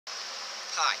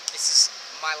Hi, this is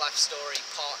my life story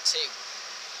part 2.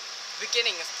 The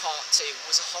beginning of part 2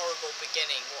 was a horrible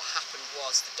beginning. What happened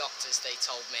was the doctors, they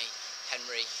told me,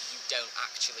 Henry, you don't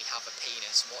actually have a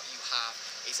penis. What you have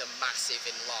is a massive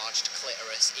enlarged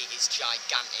clitoris. It is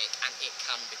gigantic and it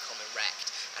can become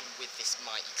erect. And with this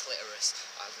mighty clitoris,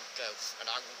 I will go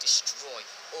and I will destroy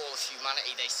all of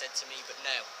humanity, they said to me. But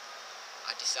no,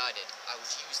 I decided I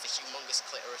would use the humongous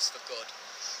clitoris for good.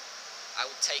 I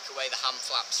would take away the ham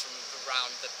flaps from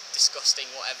around the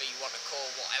disgusting, whatever you want to call,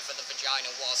 whatever the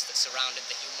vagina was that surrounded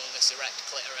the humongous erect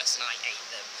clitoris, and I ate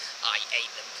them. I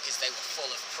ate them because they were full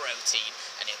of protein,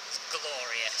 and it was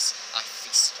glorious. I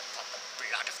feasted upon the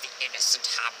blood of the innocent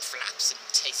ham flaps, and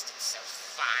it tasted so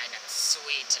fine and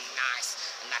sweet and nice,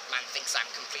 and that man thinks I'm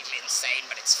completely insane,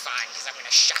 but it's fine, because I'm going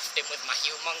to shaft him with my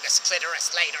humongous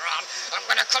clitoris later on. I'm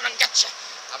going to come and get you.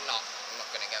 I'm not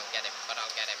going to go and get him, but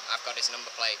I'll get him. I've got his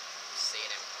number plate. Seeing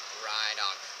him right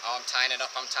on. Oh, I'm tying it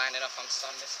up, I'm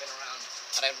starting to spin around.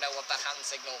 I don't know what that hand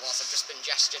signal was, I've just been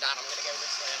gestured at. I'm going to go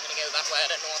this way, I'm going to go that way, I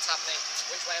don't know what's happening.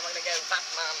 Which way am I going to go? That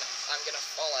man I'm going to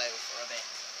follow for a bit.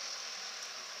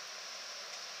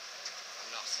 I'm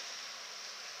not.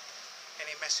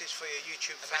 Any message for your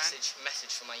YouTube fans?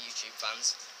 Message for my YouTube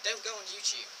fans. Don't go on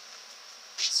YouTube.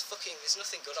 There's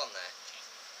nothing good on there.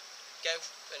 Go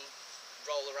and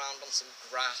roll around on some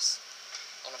grass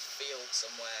on a field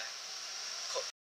somewhere.